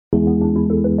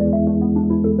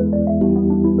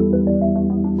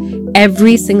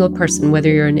Every single person, whether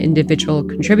you're an individual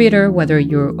contributor, whether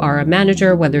you are a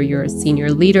manager, whether you're a senior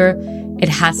leader, it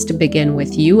has to begin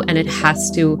with you, and it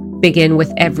has to begin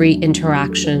with every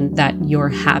interaction that you're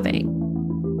having.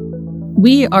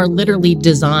 We are literally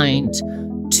designed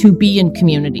to be in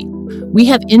community. We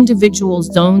have individual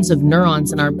zones of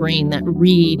neurons in our brain that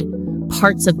read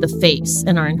parts of the face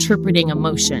and are interpreting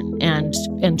emotion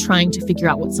and trying to figure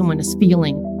out what someone is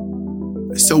feeling.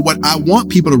 So what I want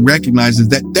people to recognize is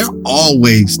that they're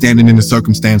always standing in a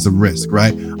circumstance of risk,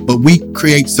 right? But we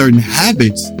create certain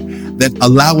habits that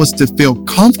allow us to feel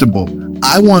comfortable.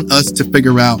 I want us to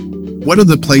figure out what are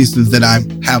the places that I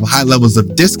have high levels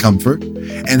of discomfort,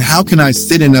 and how can I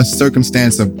sit in a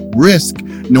circumstance of risk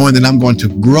knowing that I'm going to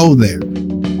grow there.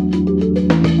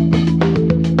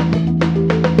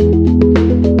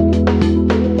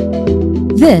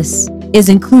 This is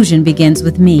Inclusion Begins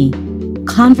With Me,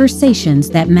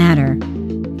 Conversations That Matter.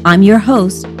 I'm your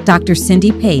host, Dr.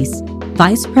 Cindy Pace,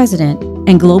 Vice President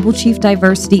and Global Chief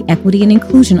Diversity, Equity, and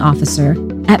Inclusion Officer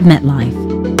at MetLife.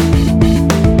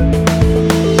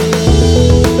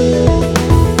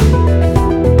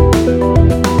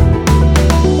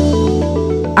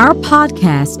 Our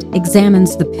podcast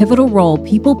examines the pivotal role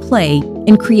people play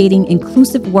in creating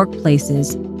inclusive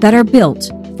workplaces that are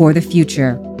built for the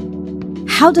future.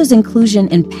 How does inclusion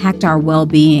impact our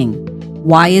well-being?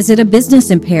 Why is it a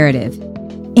business imperative?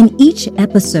 In each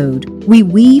episode, we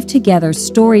weave together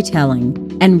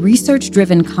storytelling and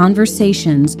research-driven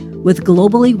conversations with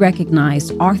globally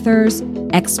recognized authors,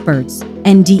 experts,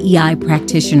 and DEI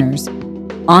practitioners.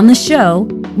 On the show,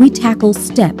 we tackle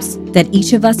steps that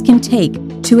each of us can take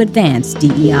to advance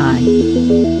DEI.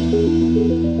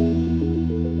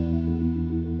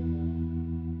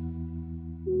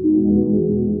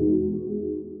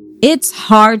 It's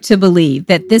hard to believe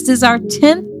that this is our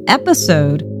 10th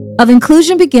episode of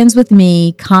Inclusion Begins With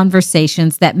Me,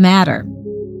 Conversations That Matter.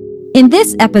 In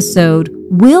this episode,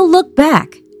 we'll look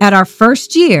back at our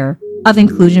first year of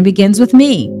Inclusion Begins With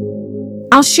Me.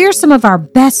 I'll share some of our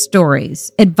best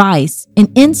stories, advice,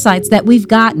 and insights that we've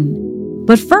gotten.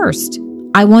 But first,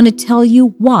 I want to tell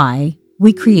you why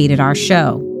we created our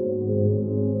show.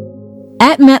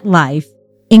 At MetLife,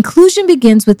 Inclusion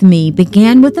Begins With Me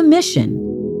began with a mission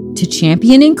to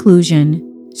champion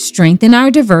inclusion, strengthen our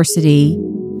diversity,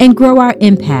 and grow our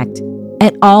impact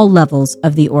at all levels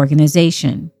of the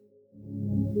organization.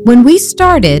 When we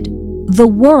started, the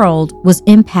world was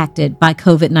impacted by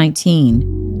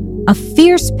COVID-19, a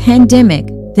fierce pandemic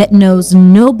that knows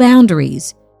no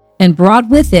boundaries and brought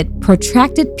with it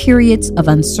protracted periods of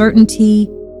uncertainty,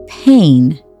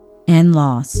 pain, and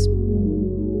loss.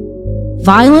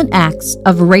 Violent acts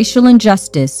of racial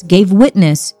injustice gave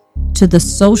witness to the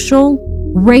social,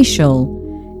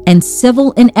 racial, and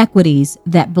civil inequities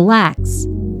that Blacks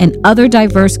and other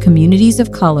diverse communities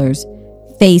of colors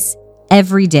face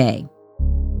every day.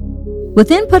 With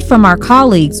input from our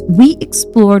colleagues, we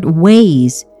explored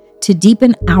ways to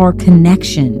deepen our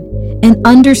connection and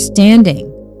understanding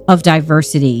of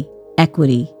diversity,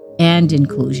 equity, and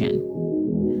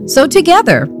inclusion. So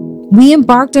together, we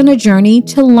embarked on a journey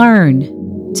to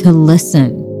learn, to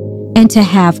listen, and to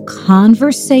have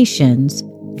conversations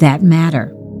that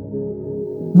matter.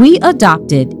 We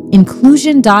adopted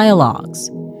inclusion dialogues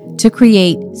to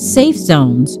create safe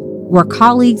zones where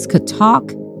colleagues could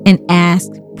talk and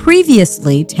ask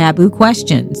previously taboo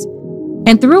questions.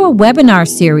 And through a webinar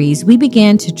series, we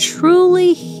began to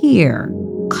truly hear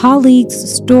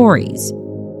colleagues' stories,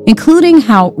 including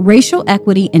how racial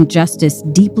equity and justice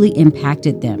deeply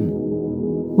impacted them.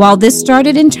 While this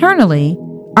started internally,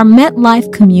 our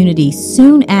MetLife community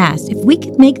soon asked if we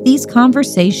could make these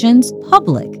conversations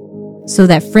public so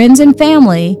that friends and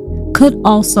family could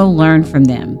also learn from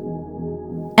them.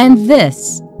 And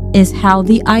this is how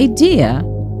the idea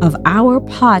of our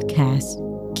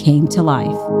podcast came to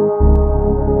life.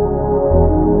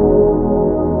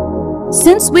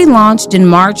 Since we launched in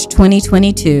March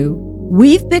 2022,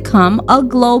 we've become a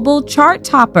global chart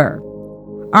topper.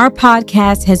 Our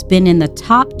podcast has been in the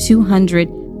top 200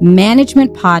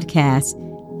 management podcasts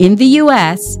in the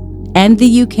US and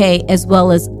the UK, as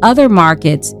well as other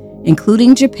markets,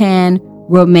 including Japan,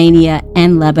 Romania,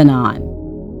 and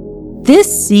Lebanon.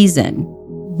 This season,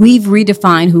 we've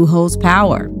redefined who holds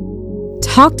power,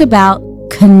 talked about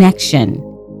connection,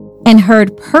 and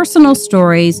heard personal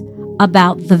stories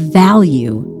about the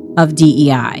value of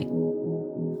DEI.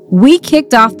 We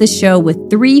kicked off the show with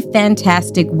 3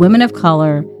 fantastic women of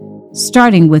color,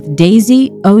 starting with Daisy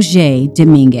Auger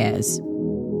Dominguez.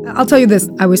 I'll tell you this,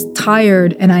 I was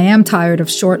tired, and I am tired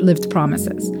of short-lived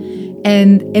promises.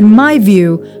 And in my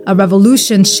view, a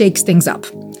revolution shakes things up.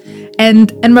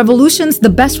 And revolutions, the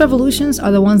best revolutions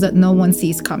are the ones that no one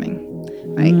sees coming,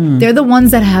 right? They're the ones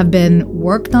that have been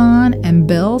worked on and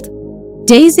built.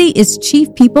 Daisy is Chief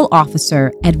People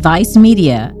Officer at Vice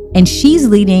Media, and she's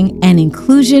leading an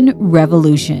inclusion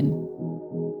revolution.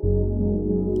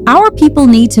 Our people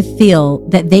need to feel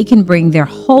that they can bring their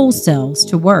whole selves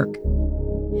to work.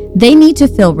 They need to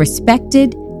feel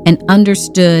respected and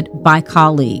understood by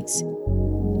colleagues.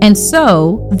 And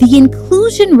so, the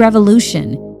inclusion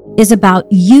revolution is about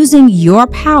using your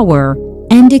power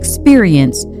and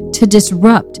experience to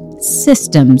disrupt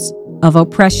systems of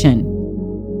oppression.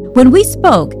 When we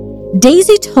spoke,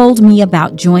 Daisy told me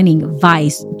about joining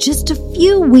Vice just a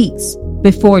few weeks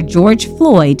before George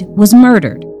Floyd was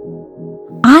murdered.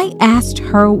 I asked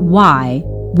her why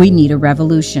we need a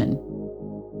revolution.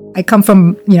 I come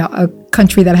from, a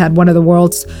country that had one of the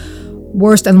world's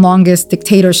worst and longest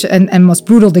dictatorship and most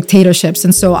brutal dictatorships.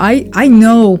 And so I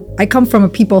know I come from a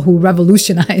people who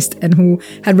revolutionized and who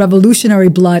had revolutionary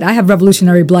blood. I have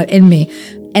revolutionary blood in me.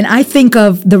 And I think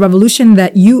of the revolution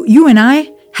that you and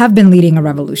I have been leading a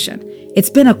revolution. It's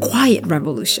been a quiet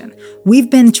revolution. We've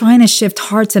been trying to shift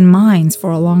hearts and minds for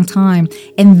a long time.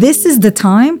 And this is the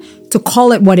time to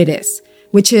call it what it is,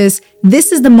 which is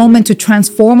this is the moment to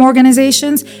transform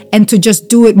organizations and to just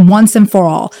do it once and for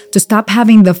all, to stop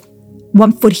having the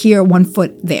 1 foot here, 1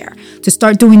 foot there, to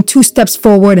start doing 2 steps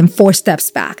forward and 4 steps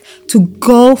back, to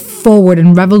go forward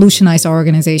and revolutionize our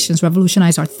organizations,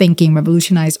 revolutionize our thinking,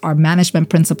 revolutionize our management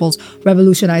principles,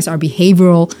 revolutionize our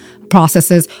behavioral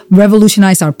processes,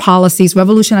 revolutionize our policies,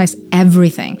 revolutionize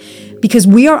everything. Because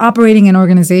we are operating in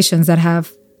organizations that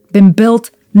have been built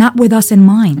not with us in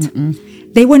mind.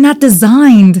 They were not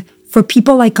designed for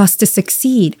people like us to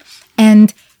succeed.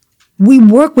 And we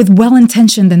work with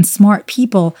well-intentioned and smart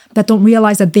people that don't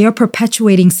realize that they are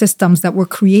perpetuating systems that were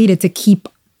created to keep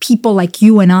people like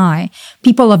you and I,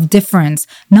 people of difference,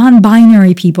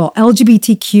 non-binary people,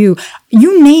 LGBTQ,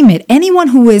 you name it, anyone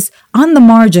who is on the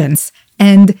margins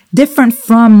and different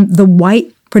from the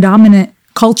white predominant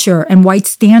culture and white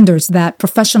standards that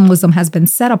professionalism has been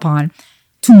set upon,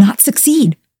 to not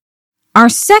succeed. Our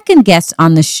second guest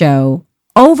on the show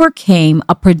overcame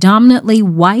a predominantly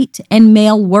white and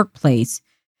male workplace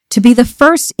to be the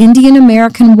first Indian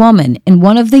American woman and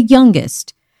one of the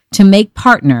youngest to make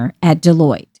partner at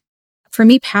Deloitte. For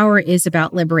me, power is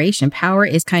about liberation. Power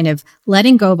is kind of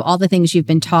letting go of all the things you've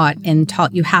been taught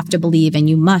you have to believe and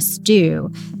you must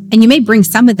do. And you may bring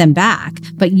some of them back,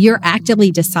 but you're actively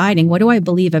deciding, what do I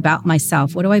believe about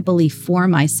myself? What do I believe for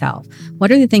myself? What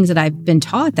are the things that I've been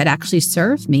taught that actually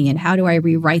serve me? And how do I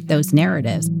rewrite those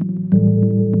narratives?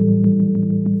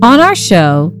 On our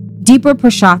show, Deepa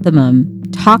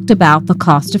Purushottamam talked about the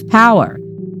cost of power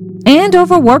and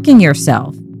overworking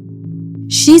yourself.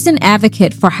 She's an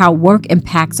advocate for how work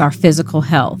impacts our physical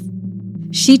health.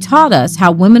 She taught us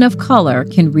how women of color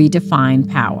can redefine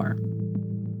power.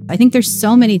 I think there's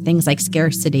so many things like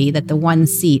scarcity, that the one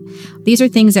seat, these are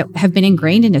things that have been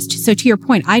ingrained in us. So to your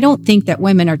point, I don't think that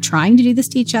women are trying to do this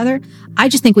to each other. I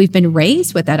just think we've been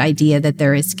raised with that idea that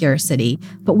there is scarcity.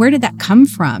 But where did that come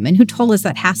from? And who told us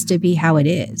that has to be how it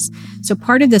is? So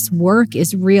part of this work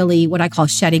is really what I call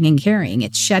shedding and carrying.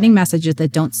 It's shedding messages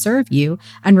that don't serve you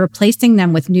and replacing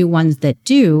them with new ones that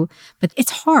do. But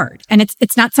it's hard. And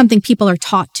it's not something people are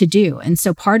taught to do. And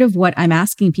so part of what I'm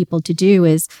asking people to do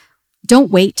is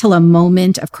don't wait till a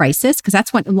moment of crisis, because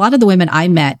that's what a lot of the women I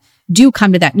met do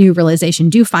come to that new realization,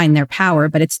 do find their power,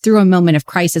 but it's through a moment of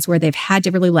crisis where they've had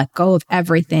to really let go of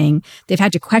everything. They've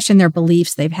had to question their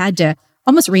beliefs. They've had to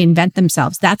almost reinvent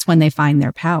themselves. That's when they find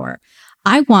their power.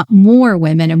 I want more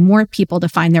women and more people to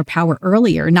find their power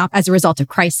earlier, not as a result of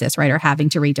crisis, right? Or having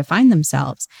to redefine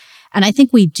themselves. And I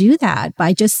think we do that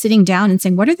by just sitting down and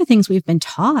saying, what are the things we've been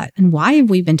taught and why have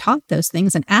we been taught those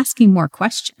things, and asking more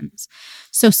questions.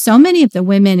 So many of the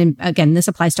women, and again, this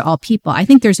applies to all people, I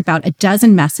think there's about a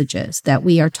dozen messages that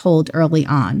we are told early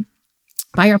on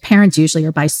by our parents usually,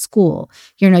 or by school.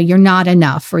 You're not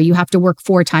enough, or you have to work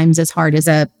 4 times as hard, as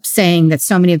a saying that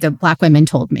so many of the Black women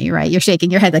told me, right? You're shaking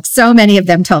your head, like so many of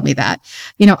them told me that.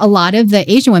 A lot of the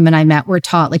Asian women I met were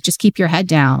taught, like, just keep your head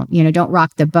down, don't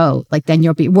rock the boat. Like, then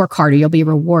work harder, you'll be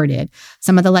rewarded.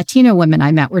 Some of the Latino women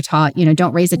I met were taught,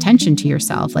 don't raise attention to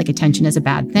yourself. Like, attention is a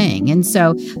bad thing. And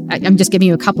so I'm just giving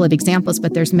you a couple of examples,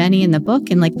 but there's many in the book.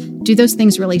 And like, do those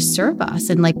things really serve us?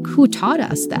 And like, who taught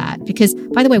us that? Because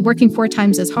by the way, working 4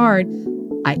 times as hard,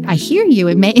 I hear you.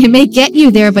 It may get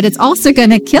you there, but it's also going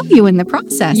to kill you in the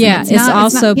process. Yeah, it's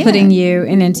also putting you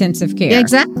in intensive care. Yeah,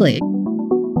 exactly.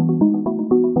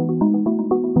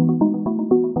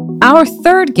 Our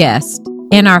third guest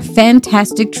in our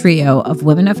fantastic trio of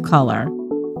women of color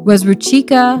was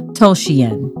Ruchika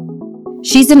Tulshyan.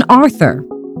 She's an author,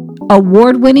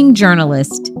 award-winning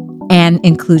journalist, and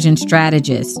inclusion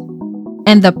strategist,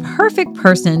 and the perfect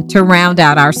person to round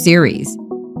out our series.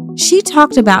 She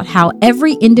talked about how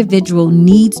every individual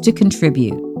needs to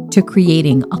contribute to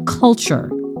creating a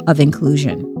culture of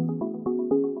inclusion.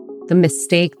 The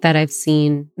mistake that I've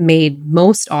seen made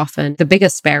most often, the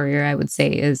biggest barrier I would say,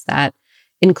 is that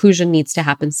inclusion needs to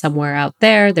happen somewhere out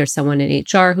there. There's someone in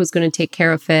HR who's going to take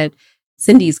care of it.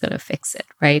 Cindy's going to fix it,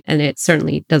 right? And it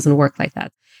certainly doesn't work like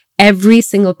that. Every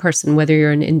single person, whether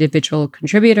you're an individual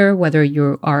contributor, whether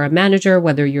you are a manager,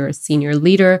 whether you're a senior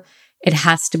leader, it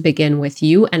has to begin with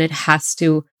you, and it has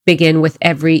to begin with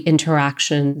every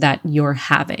interaction that you're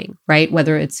having, right?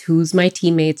 Whether it's who's my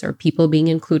teammates or people being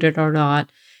included or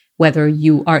not, whether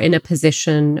you are in a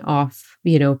position of,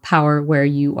 power where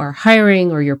you are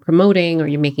hiring or you're promoting or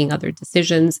you're making other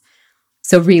decisions.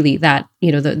 So really that,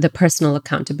 the personal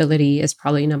accountability is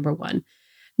probably number one.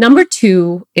 Number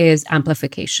two is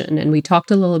amplification. And we talked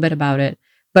a little bit about it,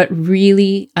 but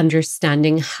really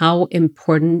understanding how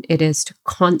important it is to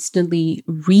constantly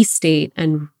restate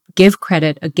and give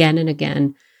credit again and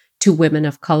again to women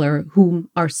of color who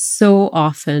are so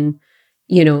often,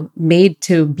 made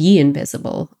to be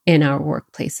invisible in our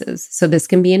workplaces. So this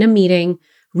can be in a meeting,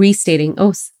 restating,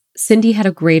 oh, Cindy had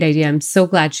a great idea. I'm so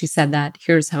glad she said that.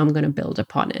 Here's how I'm going to build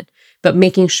upon it. But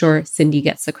making sure Cindy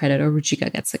gets the credit or Ruchika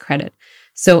gets the credit.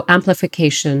 So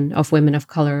amplification of women of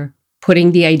color,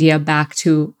 putting the idea back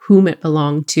to whom it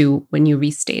belonged to when you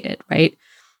restate it, right?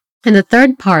 And the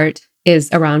third part is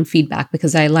around feedback,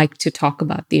 because I like to talk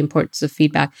about the importance of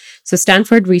feedback. So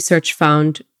Stanford research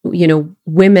found,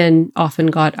 women often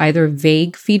got either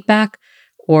vague feedback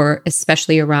or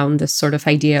especially around this sort of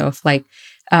idea of like,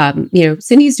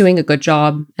 Cindy's doing a good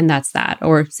job and that's that,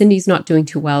 or Cindy's not doing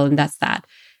too well and that's that.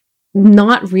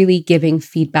 Not really giving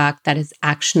feedback that is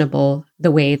actionable the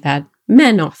way that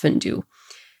men often do.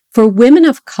 For women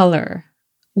of color,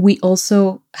 we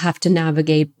also have to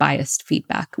navigate biased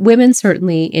feedback. Women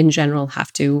certainly in general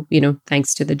have to,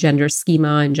 thanks to the gender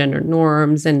schema and gender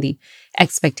norms and the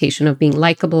expectation of being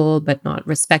likable but not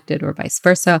respected or vice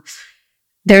versa.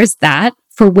 There's that.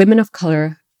 For women of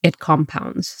color, it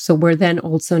compounds. So we're then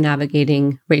also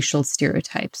navigating racial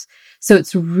stereotypes. So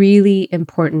it's really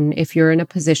important, if you're in a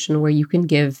position where you can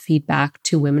give feedback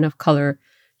to women of color,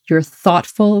 you're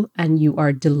thoughtful and you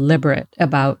are deliberate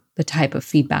about the type of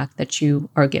feedback that you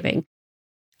are giving.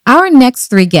 Our next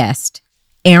three guests,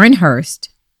 Erin Hurst,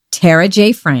 Tara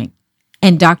J. Frank,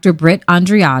 and Dr. Britt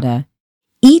Andreatta,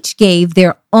 each gave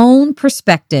their own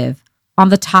perspective on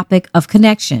the topic of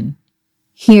connection.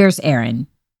 Here's Erin.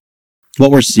 What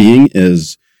we're seeing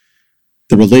is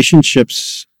the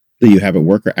relationships that you have at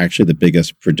work are actually the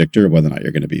biggest predictor of whether or not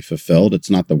you're going to be fulfilled. It's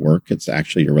not the work, it's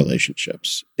actually your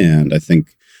relationships. And I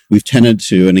think we've tended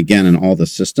to, and again, in all the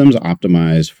systems,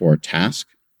 optimize for task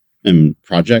and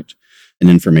project and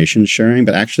information sharing,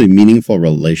 but actually meaningful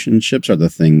relationships are the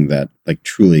thing that like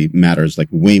truly matters, like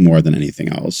way more than anything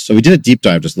else. So we did a deep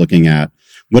dive just looking at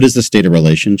what is the state of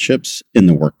relationships in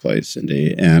the workplace,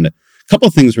 Cindy. And a couple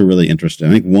of things were really interesting.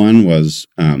 I think one was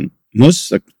I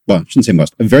shouldn't say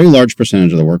most, a very large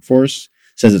percentage of the workforce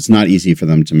says it's not easy for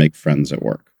them to make friends at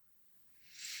work.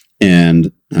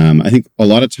 And I think a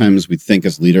lot of times we think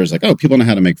as leaders, like, oh, people know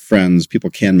how to make friends. People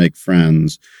can make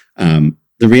friends. The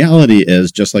reality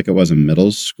is, just like it was in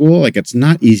middle school, like it's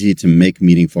not easy to make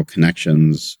meaningful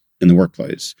connections in the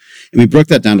workplace. And we broke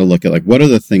that down to look at like, what are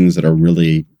the things that are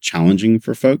really challenging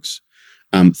for folks?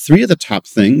 Three of the top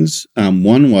things,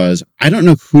 one was, I don't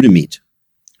know who to meet,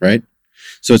 right?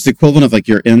 So it's the equivalent of like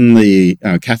you're in the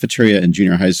cafeteria in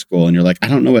junior high school and you're like, I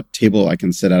don't know what table I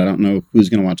can sit at. I don't know who's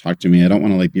going to want to talk to me. I don't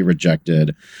want to like be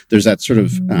rejected. There's that sort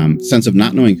of sense of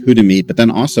not knowing who to meet, but then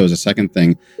also as a second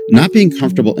thing, not being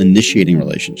comfortable initiating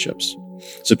relationships.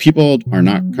 So people are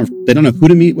not they don't know who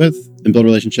to meet with and build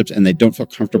relationships, and they don't feel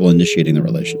comfortable initiating the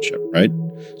relationship, right?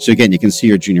 So again, you can see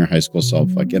your junior high school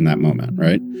self like in that moment,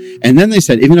 right? And then they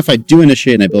said, even if I do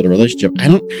initiate and I build a relationship, I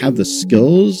don't have the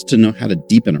skills to know how to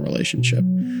deepen a relationship.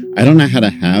 I don't know how to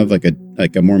have like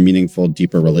a more meaningful,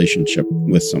 deeper relationship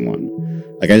with someone.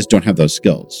 Like I just don't have those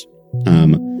skills.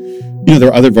 There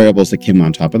are other variables that came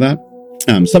on top of that.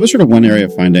 So that was sort of one area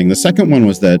of finding. The second one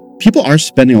was that people are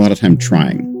spending a lot of time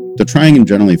trying. They're trying and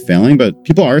generally failing, but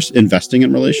people are investing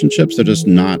in relationships. They're just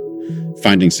not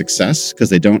finding success because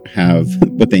they don't have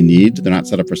what they need. They're not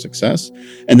set up for success.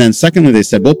 And then secondly, they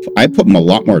said, well, I put a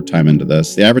lot more time into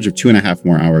this, the average of 2.5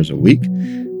 more hours a week,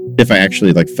 if I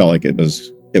actually like felt like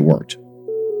it worked.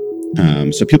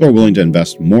 So people are willing to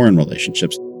invest more in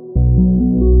relationships.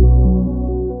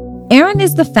 Erin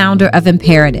is the founder of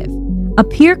Imperative, a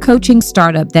peer coaching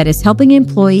startup that is helping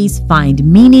employees find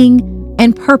meaning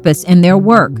and purpose in their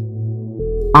work.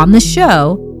 On the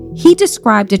show, he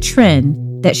described a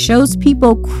trend that shows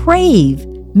people crave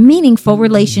meaningful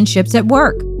relationships at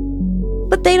work,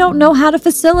 but they don't know how to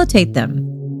facilitate them.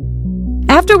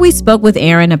 After we spoke with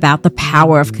Aaron about the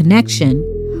power of connection,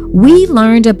 we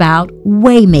learned about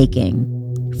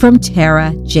waymaking from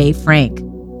Tara J. Frank,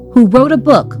 who wrote a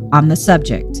book on the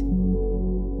subject.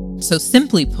 So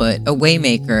simply put, a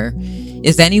waymaker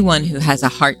is anyone who has a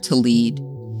heart to lead,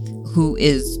 who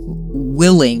is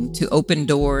willing to open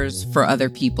doors for other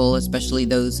people, especially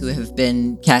those who have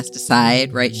been cast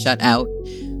aside, right, shut out,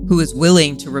 who is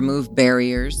willing to remove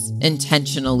barriers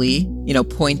intentionally,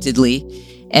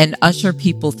 pointedly, and usher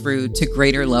people through to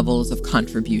greater levels of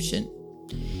contribution.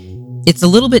 It's a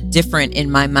little bit different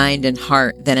in my mind and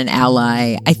heart than an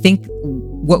ally. I think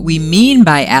what we mean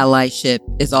by allyship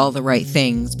is all the right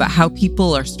things, but how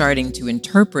people are starting to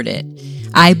interpret it,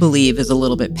 I believe, is a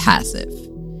little bit passive.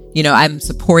 I'm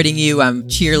supporting you, I'm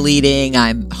cheerleading,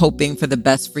 I'm hoping for the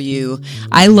best for you.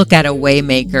 I look at a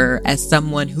waymaker as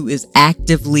someone who is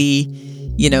actively,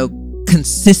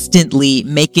 consistently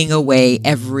making a way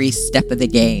every step of the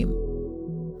game.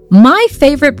 My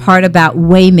favorite part about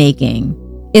waymaking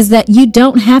is that you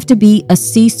don't have to be a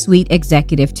C-suite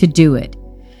executive to do it.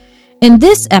 In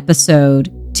this episode,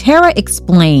 Tara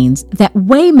explains that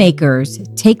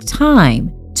waymakers take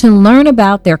time to learn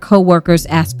about their coworkers'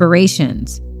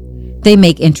 aspirations. They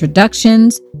make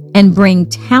introductions and bring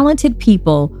talented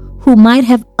people who might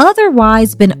have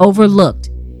otherwise been overlooked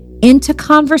into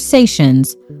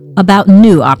conversations about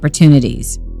new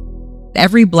opportunities.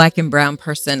 Every Black and brown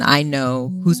person I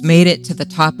know who's made it to the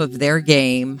top of their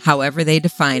game, however they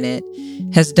define it,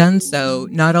 has done so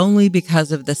not only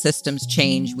because of the systems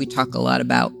change we talk a lot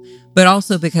about, but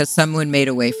also because someone made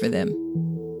a way for them.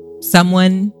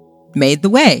 Someone made the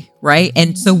way, right?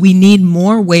 And so we need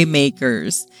more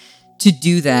waymakers to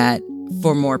do that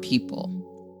for more people.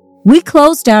 We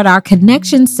closed out our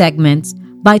connection segments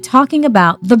by talking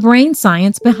about the brain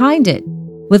science behind it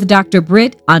with Dr.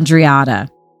 Britt Andreatta.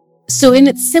 So in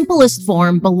its simplest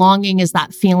form, belonging is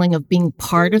that feeling of being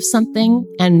part of something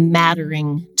and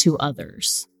mattering to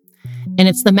others. And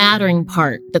it's the mattering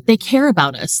part, that they care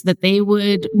about us, that they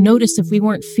would notice if we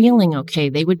weren't feeling okay.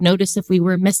 They would notice if we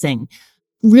were missing.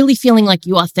 Really feeling like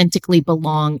you authentically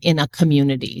belong in a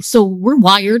community. So we're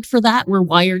wired for that. We're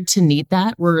wired to need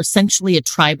that. We're essentially a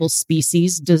tribal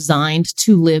species designed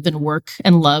to live and work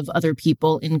and love other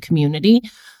people in community.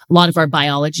 A lot of our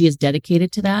biology is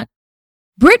dedicated to that.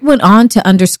 Britt went on to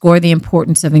underscore the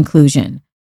importance of inclusion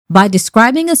by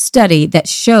describing a study that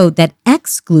showed that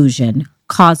exclusion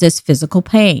causes physical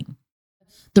pain.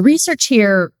 The research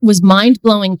here was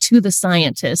mind-blowing to the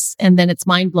scientists, and then it's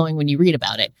mind-blowing when you read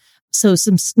about it. So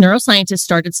some neuroscientists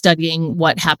started studying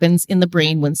what happens in the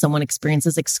brain when someone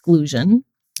experiences exclusion.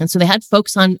 And so they had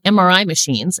folks on MRI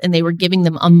machines and they were giving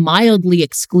them a mildly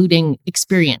excluding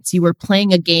experience. You were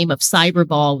playing a game of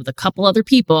cyberball with a couple other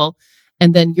people,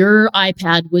 and then your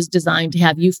iPad was designed to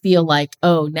have you feel like,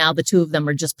 oh, now the two of them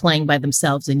are just playing by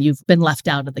themselves and you've been left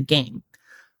out of the game.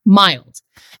 Mild.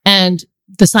 And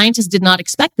the scientists did not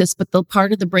expect this, but the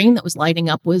part of the brain that was lighting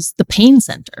up was the pain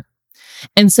center.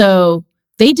 And so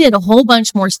they did a whole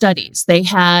bunch more studies. They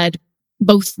had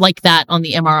both like that on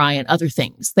the MRI and other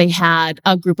things. They had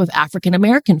a group of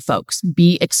African-American folks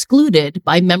be excluded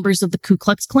by members of the Ku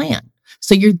Klux Klan.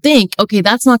 So you'd think, okay,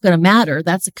 that's not going to matter.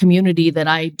 That's a community that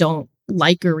I don't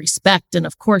like or respect. And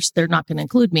of course, they're not going to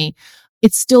include me.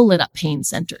 It still lit up pain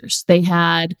centers. They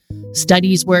had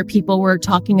studies where people were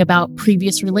talking about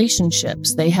previous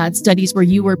relationships. They had studies where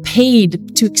you were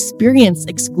paid to experience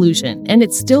exclusion, and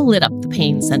it still lit up the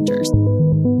pain centers.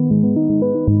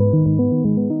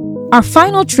 Our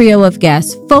final trio of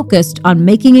guests focused on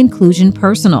making inclusion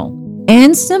personal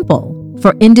and simple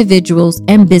for individuals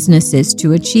and businesses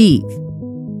to achieve.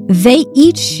 They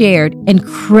each shared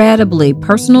incredibly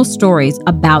personal stories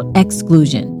about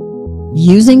exclusion,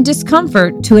 using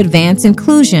discomfort to advance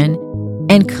inclusion,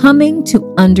 and coming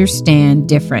to understand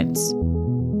difference.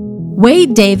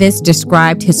 Wade Davis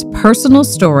described his personal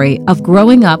story of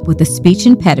growing up with a speech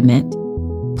impediment,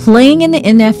 playing in the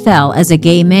NFL as a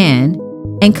gay man,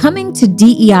 and coming to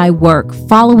DEI work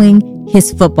following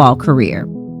his football career.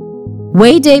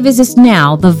 Wade Davis is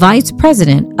now the Vice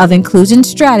President of Inclusion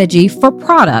Strategy for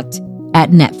Product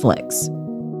at Netflix.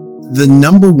 The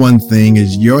number one thing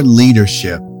is your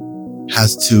leadership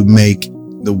has to make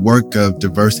the work of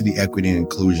diversity, equity, and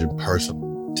inclusion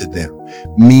personal to them.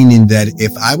 Meaning that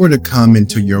if I were to come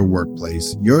into your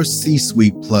workplace, your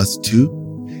C-suite plus two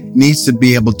needs to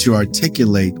be able to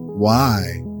articulate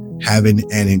why having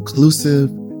an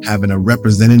inclusive, having a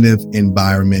representative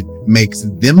environment makes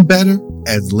them better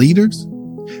as leaders,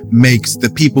 makes the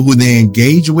people who they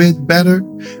engage with better,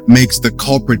 makes the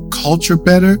corporate culture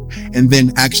better, and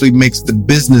then actually makes the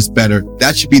business better.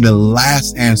 That should be the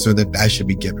last answer that should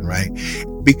be given, right?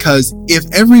 Because if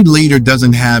every leader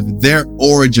doesn't have their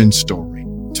origin story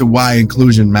to why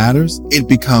inclusion matters, it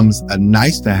becomes a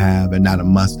nice to have and not a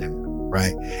must have,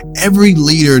 right? Every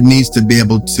leader needs to be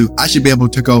able to, I should be able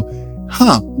to go,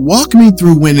 walk me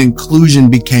through when inclusion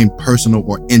became personal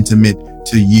or intimate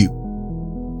to you.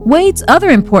 Wade's other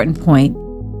important point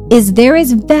is there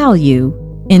is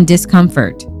value in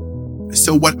discomfort.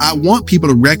 So what I want people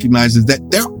to recognize is that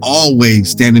they're always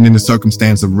standing in a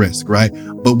circumstance of risk, right?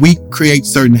 But we create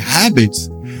certain habits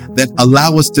that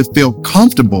allow us to feel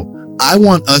comfortable. I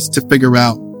want us to figure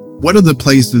out what are the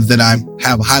places that I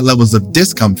have high levels of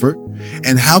discomfort,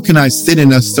 and how can I sit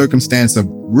in a circumstance of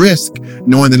risk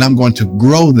knowing that I'm going to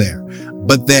grow there,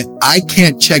 but that I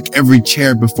can't check every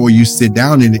chair before you sit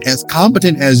down in it. As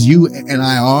competent as you and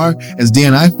I are, as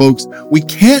D&I folks, we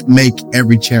can't make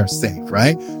every chair safe,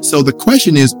 right? So the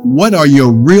question is, what are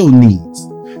your real needs?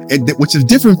 Which is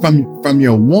different from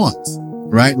your wants,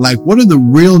 right? Like, what are the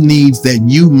real needs that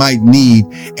you might need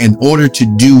in order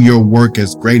to do your work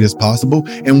as great as possible?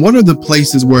 And what are the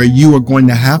places where you are going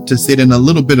to have to sit in a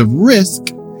little bit of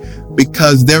risk,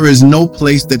 because there is no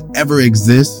place that ever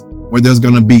exists where there's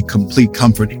going to be complete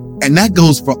comfort. And that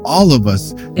goes for all of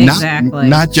us, Exactly.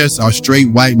 not just our straight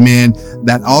white men.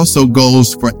 That also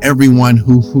goes for everyone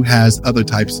who has other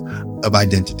types of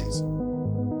identities.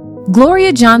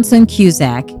 Gloria Johnson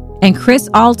Cusack and Chris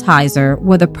Altizer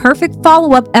were the perfect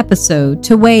follow-up episode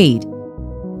to Wade.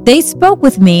 They spoke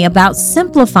with me about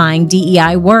simplifying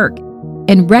DEI work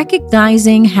and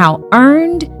recognizing how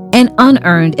earned and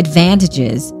unearned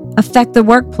advantages affect the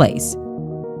workplace.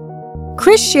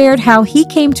 Chris shared how he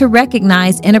came to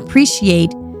recognize and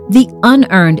appreciate the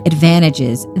unearned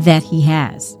advantages that he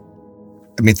has.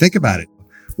 I mean, think about it.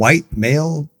 White,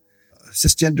 male,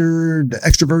 cisgendered,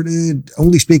 extroverted,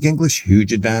 only speak English,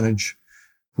 huge advantage.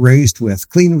 Raised with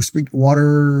clean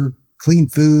water, clean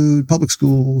food, public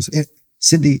schools.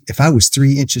 Cindy, if I was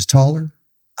 3 inches taller,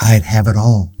 I'd have it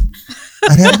all.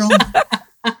 I'd have it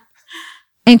all.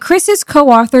 And Chris's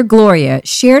co-author, Gloria,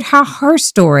 shared how her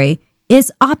story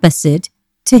is opposite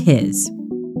to his.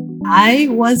 I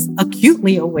was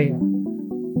acutely aware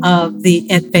of the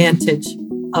advantage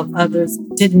of others,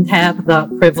 didn't have the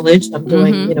privilege of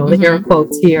doing, the air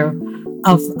quotes here,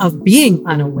 of being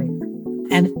unaware.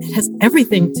 And it has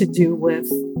everything to do with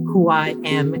who I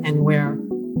am and where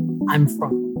I'm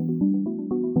from.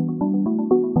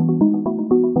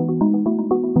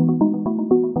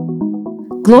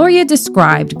 Gloria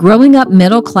described growing up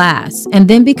middle class and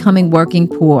then becoming working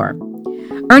poor,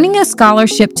 earning a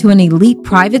scholarship to an elite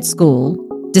private school,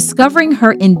 discovering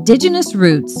her indigenous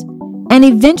roots, and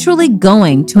eventually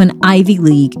going to an Ivy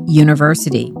League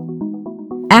university.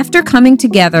 After coming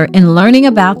together and learning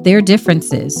about their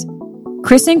differences,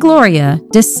 Chris and Gloria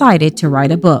decided to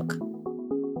write a book.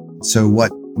 So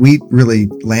what we really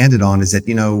landed on is that,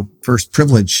 first,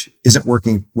 privilege isn't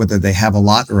working whether they have a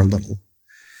lot or a little.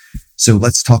 So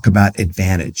let's talk about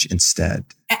advantage instead.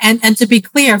 And to be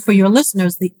clear for your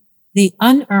listeners, the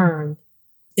unearned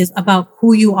is about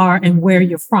who you are and where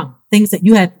you're from. Things that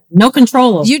you had no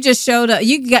control over. You just showed up.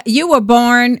 You were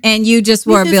born and you just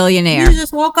were a billionaire. You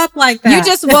just woke up like that. You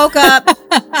just woke up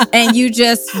and you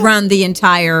just run the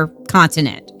entire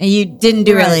continent and you didn't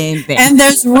do really anything. And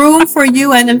there's room for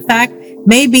you. And in fact,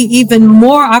 maybe even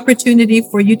more opportunity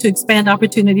for you to expand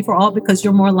opportunity for all, because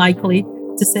you're more likely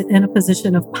to sit in a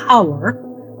position of power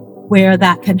where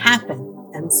that can happen.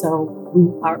 And so we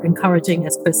are encouraging,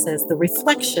 as Chris says, the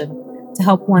reflection to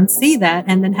help one see that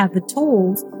and then have the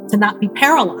tools to not be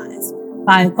paralyzed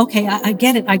by, okay, I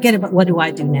get it, but what do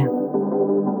I do now?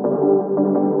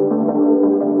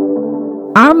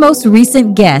 Our most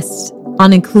recent guests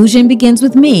on Inclusion Begins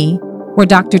With Me were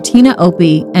Dr. Tina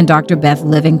Opie and Dr. Beth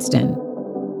Livingston.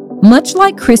 Much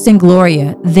like Chris and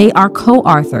Gloria, they are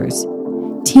co-authors.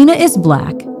 Tina is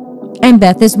Black and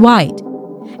Beth is white.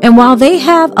 And while they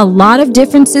have a lot of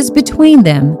differences between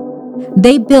them,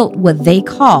 they built what they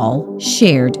call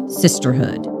shared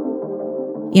sisterhood.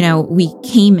 We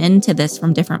came into this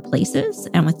from different places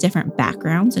and with different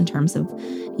backgrounds in terms of,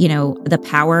 the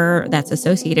power that's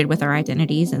associated with our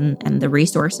identities and the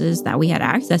resources that we had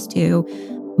access to.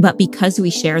 But because we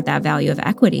shared that value of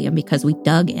equity and because we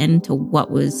dug into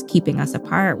what was keeping us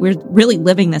apart, we're really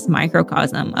living this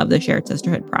microcosm of the shared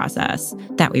sisterhood process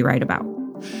that we write about.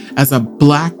 As a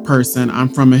Black person, I'm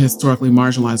from a historically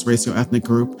marginalized racial ethnic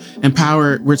group. And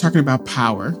power, we're talking about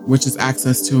power, which is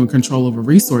access to and control over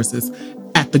resources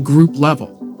at the group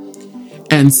level.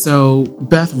 And so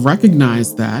Beth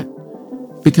recognized that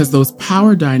because those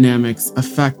power dynamics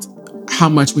affect how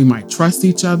much we might trust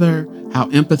each other, how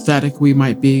empathetic we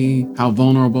might be, how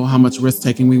vulnerable, how much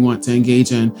risk-taking we want to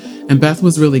engage in. And Beth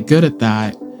was really good at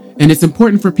that. And it's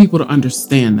important for people to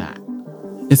understand that.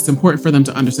 It's important for them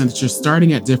to understand that you're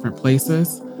starting at different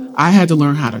places. I had to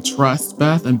learn how to trust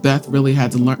Beth, and Beth really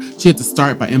had to learn. She had to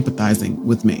start by empathizing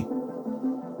with me.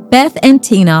 Beth and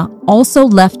Tina also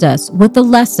left us with a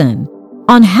lesson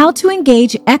on how to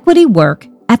engage equity work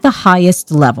at the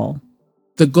highest level.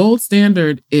 The gold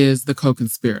standard is the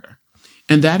co-conspirator.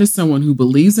 And that is someone who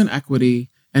believes in equity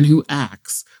and who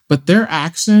acts, but their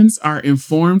actions are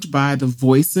informed by the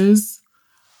voices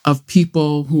of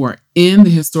people who are in the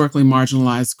historically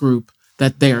marginalized group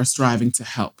that they are striving to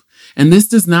help. And this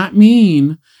does not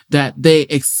mean that they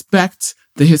expect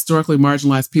the historically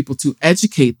marginalized people to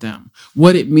educate them.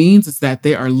 What it means is that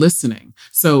they are listening.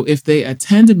 So if they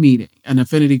attend a meeting, an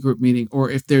affinity group meeting, or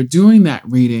if they're doing that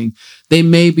reading, they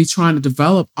may be trying to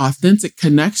develop authentic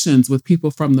connections with people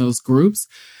from those groups.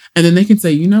 And then they can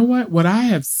say, you know what I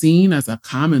have seen as a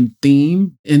common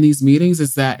theme in these meetings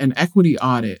is that an equity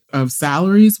audit of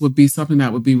salaries would be something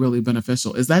that would be really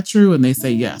beneficial. Is that true? And they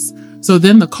say yes. So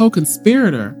then the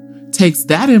co-conspirator takes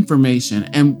that information,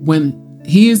 and when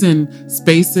he is in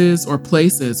spaces or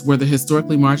places where the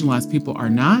historically marginalized people are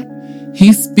not,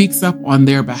 he speaks up on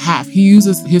their behalf. He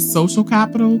uses his social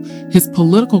capital, his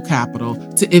political capital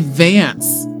to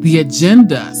advance the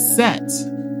agenda set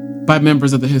by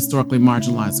members of the historically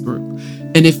marginalized group.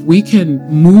 And if we can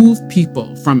move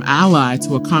people from ally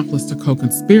to accomplice to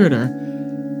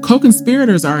co-conspirator,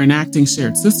 co-conspirators are enacting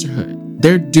shared sisterhood.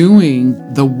 They're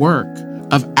doing the work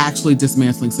of actually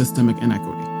dismantling systemic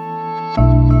inequity.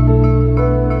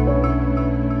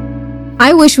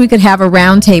 I wish we could have a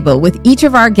roundtable with each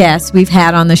of our guests we've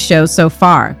had on the show so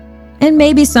far, and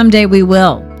maybe someday we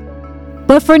will.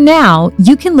 But for now,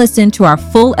 you can listen to our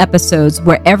full episodes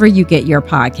wherever you get your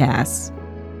podcasts.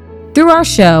 Through our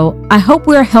show, I hope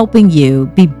we're helping you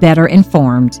be better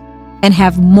informed and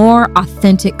have more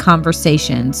authentic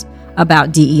conversations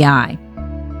about DEI.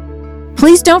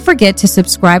 Please don't forget to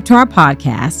subscribe to our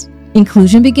podcast,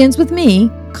 Inclusion Begins With Me,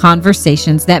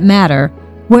 Conversations That Matter,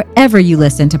 wherever you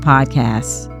listen to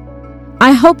podcasts.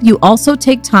 I hope you also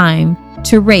take time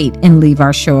to rate and leave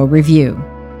our show a review.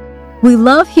 We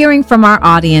love hearing from our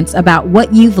audience about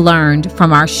what you've learned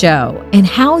from our show and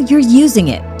how you're using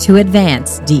it to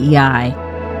advance DEI.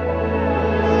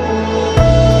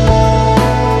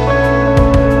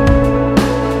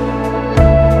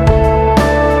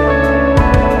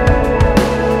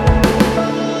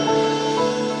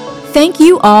 Thank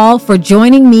you all for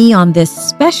joining me on this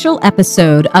special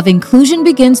episode of Inclusion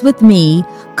Begins With Me,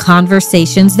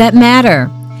 Conversations That Matter.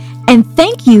 And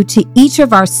thank you to each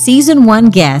of our Season 1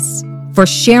 guests for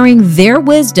sharing their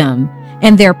wisdom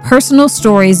and their personal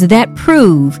stories that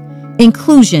prove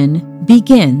inclusion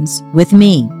begins with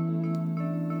me.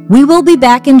 We will be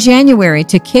back in January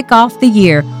to kick off the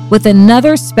year with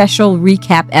another special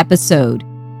recap episode.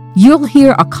 You'll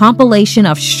hear a compilation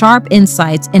of sharp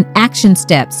insights and action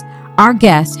steps our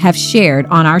guests have shared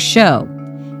on our show.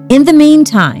 In the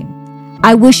meantime,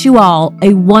 I wish you all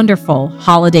a wonderful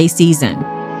holiday season.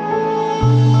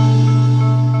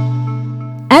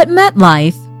 At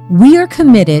MetLife, we are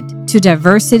committed to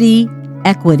diversity,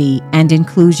 equity, and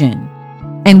inclusion.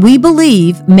 And we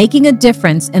believe making a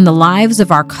difference in the lives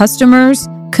of our customers,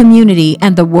 community,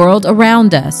 and the world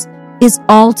around us is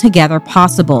altogether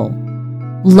possible.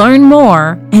 Learn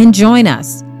more and join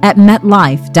us at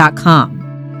metlife.com.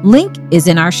 Link is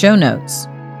in our show notes.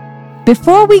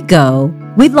 Before we go,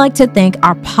 we'd like to thank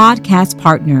our podcast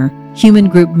partner, Human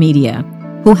Group Media,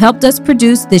 who helped us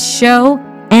produce this show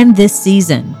and this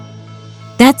season.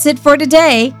 That's it for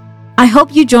today. I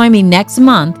hope you join me next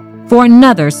month for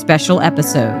another special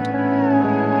episode.